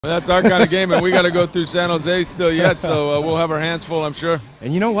That's our kind of game, and we got to go through San Jose still yet, so we'll have our hands full, I'm sure.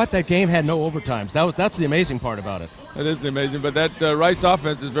 And you know what? That game had no overtimes. That's the amazing part about it. It is amazing, but that Rice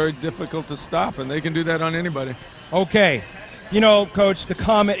offense is very difficult to stop, and they can do that on anybody. Okay. You know, Coach, the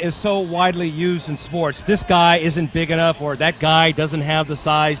comment is so widely used in sports. This guy isn't big enough, or that guy doesn't have the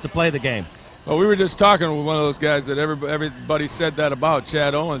size to play the game. Well, we were just talking with one of those guys that everybody said that about,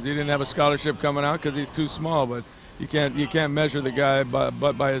 Chad Owens. He didn't have a scholarship coming out because he's too small, but you can't measure the guy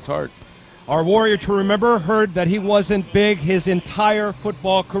but by his heart. Our Warrior to remember heard that he wasn't big his entire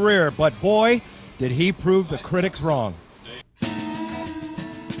football career, but boy, did he prove the critics wrong.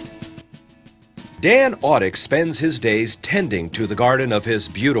 Dan Audick spends his days tending to the garden of his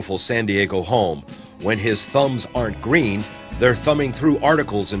beautiful San Diego home. When his thumbs aren't green, they're thumbing through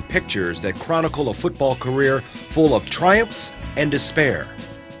articles and pictures that chronicle a football career full of triumphs and despair.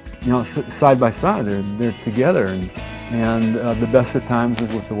 You know, side by side, they're together, and the best of times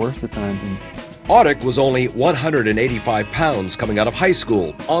is with the worst of times. Audick was only 185 pounds coming out of high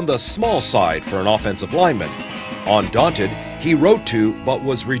school, on the small side for an offensive lineman. Undaunted, he wrote to but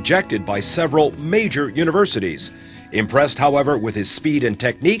was rejected by several major universities. Impressed, however, with his speed and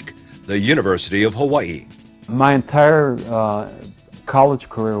technique, the University of Hawaii. My entire college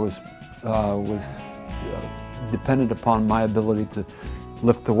career was dependent upon my ability to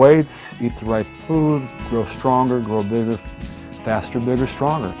lift the weights, eat the right food, grow stronger, grow bigger, faster, bigger,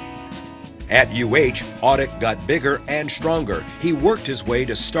 stronger. At UH, Audick got bigger and stronger. He worked his way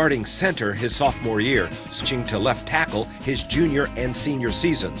to starting center his sophomore year, switching to left tackle his junior and senior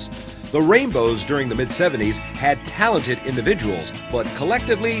seasons. The Rainbows during the mid-'70s had talented individuals, but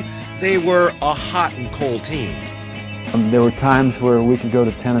collectively, they were a hot and cold team. There were times where we could go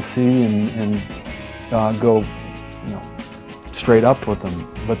to Tennessee and go, straight up with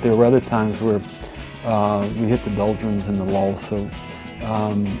them, but there were other times where we hit the doldrums and the lulls. So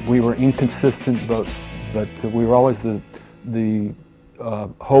we were inconsistent, but we were always the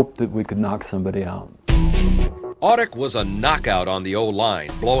hope that we could knock somebody out. Audick was a knockout on the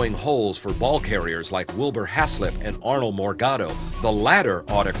O-line, blowing holes for ball carriers like Wilbur Haslip and Arnold Morgado. The latter,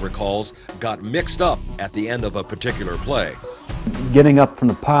 Audick recalls, got mixed up at the end of a particular play. Getting up from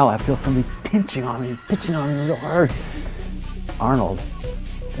the pile, I feel somebody pinching on me real hard. Arnold,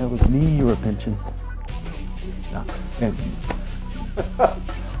 that was me you were pinching. No.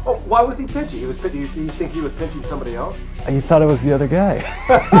 Oh, why was he pinching? Do you think he was pinching somebody else? He thought it was the other guy.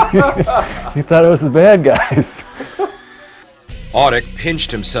 He thought it was the bad guys. Audick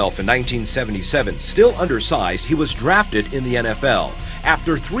pinched himself in 1977. Still undersized, he was drafted in the NFL.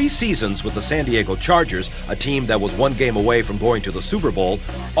 After 3 seasons with the San Diego Chargers, a team that was 1 game away from going to the Super Bowl,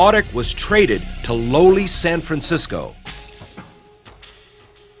 Audick was traded to lowly San Francisco.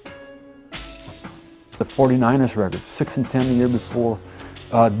 The 49ers record, 6-10 the year before.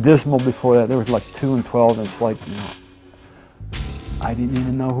 Dismal before that. There was like 2-12, and it's like, I didn't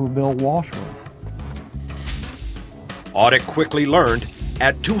even know who Bill Walsh was. Audick quickly learned,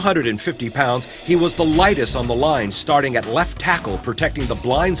 at 250 pounds, he was the lightest on the line, starting at left tackle, protecting the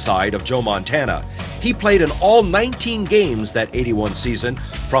blind side of Joe Montana. He played in all 19 games that '81 season,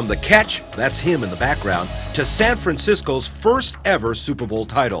 from the catch, that's him in the background, to San Francisco's first ever Super Bowl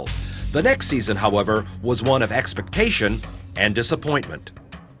title. The next season, however, was one of expectation and disappointment.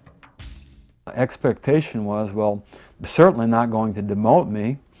 Expectation was, well, certainly not going to demote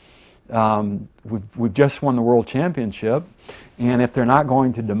me. We've just won the world championship, and if they're not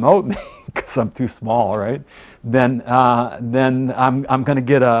going to demote me because I'm too small, right? Then I'm going to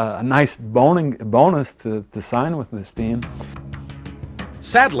get a nice bonus to sign with this team.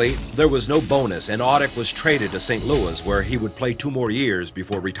 Sadly, there was no bonus, and Audick was traded to St. Louis, where he would play 2 more years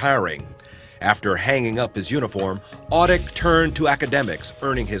before retiring. After hanging up his uniform, Audick turned to academics,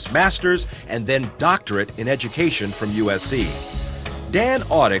 earning his master's and then doctorate in education from USC. Dan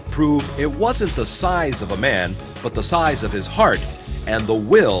Audick proved it wasn't the size of a man, but the size of his heart and the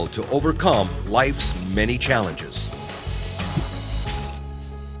will to overcome life's many challenges.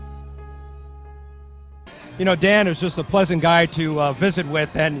 You know, Dan is just a pleasant guy to visit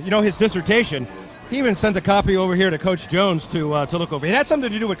with, and his dissertation, he even sent a copy over here to Coach Jones to look over. It had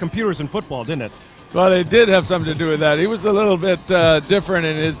something to do with computers and football, didn't it? Well, it did have something to do with that. He was a little bit different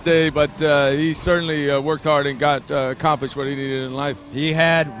in his day, but he certainly worked hard and accomplished what he needed in life. He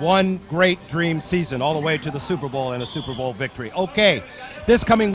had one great dream season all the way to the Super Bowl and a Super Bowl victory. Okay, this coming